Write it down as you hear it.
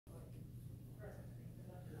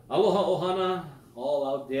Aloha ohana, all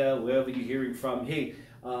out there, wherever you're hearing from. Hey,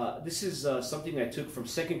 this is something I took from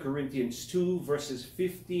 2 Corinthians 2, verses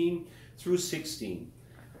 15 through 16.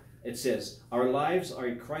 It says, "Our lives are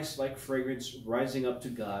a Christ-like fragrance rising up to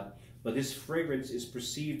God, but this fragrance is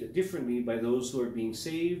perceived differently by those who are being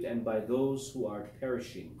saved and by those who are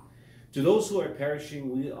perishing. To those who are perishing,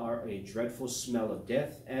 we are a dreadful smell of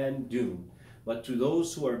death and doom. But to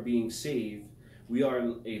those who are being saved, we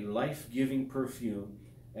are a life-giving perfume,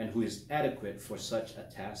 and who is adequate for such a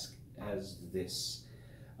task as this."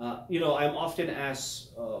 I'm often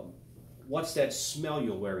asked, what's that smell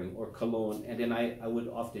you're wearing, or cologne? And then I would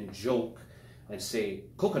often joke and say,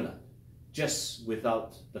 coconut, just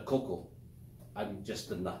without the cocoa. I'm just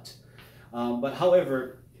the nut. But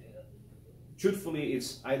however, truthfully,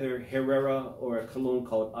 it's either Herrera or a cologne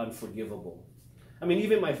called Unforgivable. I mean,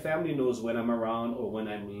 even my family knows when I'm around or when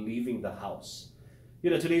I'm leaving the house.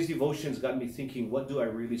 Today's devotions got me thinking, what do I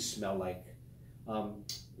really smell like?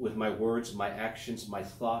 With my words, my actions, my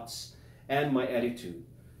thoughts, and my attitude.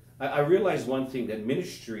 I realized one thing, that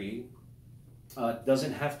ministry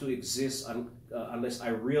doesn't have to exist unless I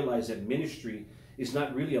realize that ministry is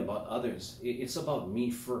not really about others. It's about me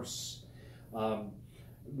first.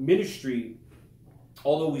 Ministry,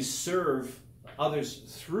 although we serve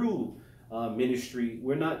others through ministry,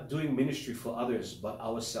 we're not doing ministry for others, but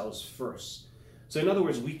ourselves first. So in other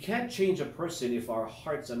words, we can't change a person if our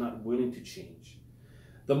hearts are not willing to change.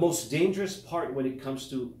 The most dangerous part when it comes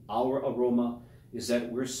to our aroma is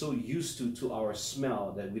that we're so used to our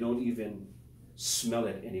smell that we don't even smell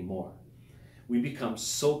it anymore. We become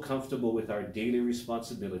so comfortable with our daily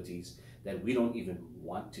responsibilities that we don't even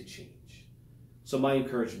want to change. So my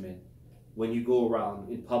encouragement, when you go around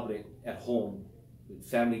in public, at home, with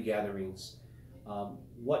family gatherings,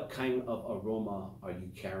 what kind of aroma are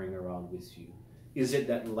you carrying around with you? Is it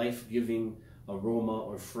that life-giving aroma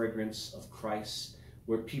or fragrance of Christ,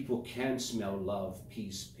 where people can smell love,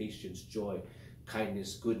 peace, patience, joy,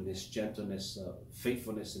 kindness, goodness, gentleness,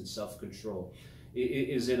 faithfulness, and self-control?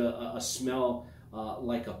 Is it a smell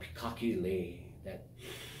like a pikaki lei, that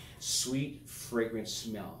sweet, fragrant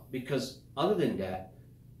smell? Because other than that,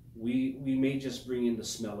 we may just bring in the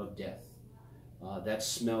smell of death, that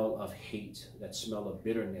smell of hate, that smell of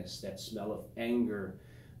bitterness, that smell of anger,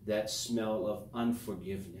 that smell of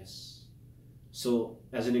unforgiveness. So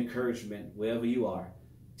as an encouragement, wherever you are,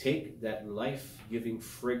 take that life-giving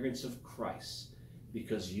fragrance of Christ,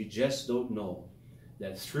 because you just don't know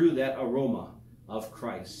that through that aroma of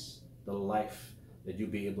Christ, the life that you'll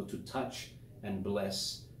be able to touch and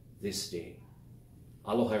bless this day.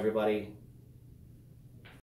 Aloha, everybody.